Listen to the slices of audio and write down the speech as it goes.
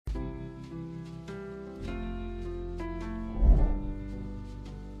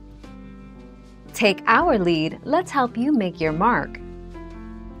Take our lead, let's help you make your mark.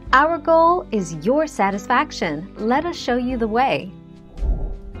 Our goal is your satisfaction. Let us show you the way.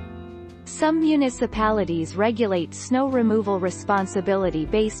 Some municipalities regulate snow removal responsibility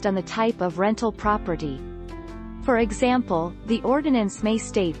based on the type of rental property. For example, the ordinance may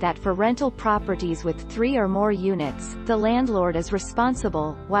state that for rental properties with 3 or more units, the landlord is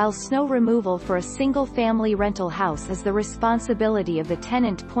responsible, while snow removal for a single-family rental house is the responsibility of the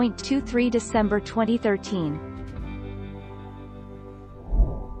tenant. 23 December 2013.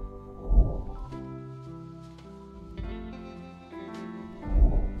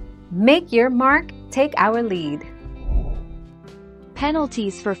 Make your mark, take our lead.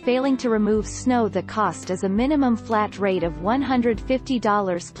 Penalties for failing to remove snow. The cost is a minimum flat rate of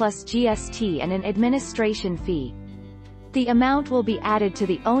 $150 plus GST and an administration fee. The amount will be added to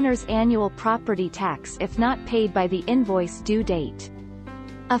the owner's annual property tax if not paid by the invoice due date.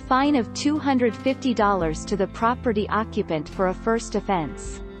 A fine of $250 to the property occupant for a first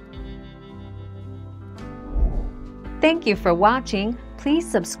offense. Thank you for watching. Please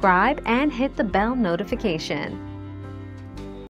subscribe and hit the bell notification.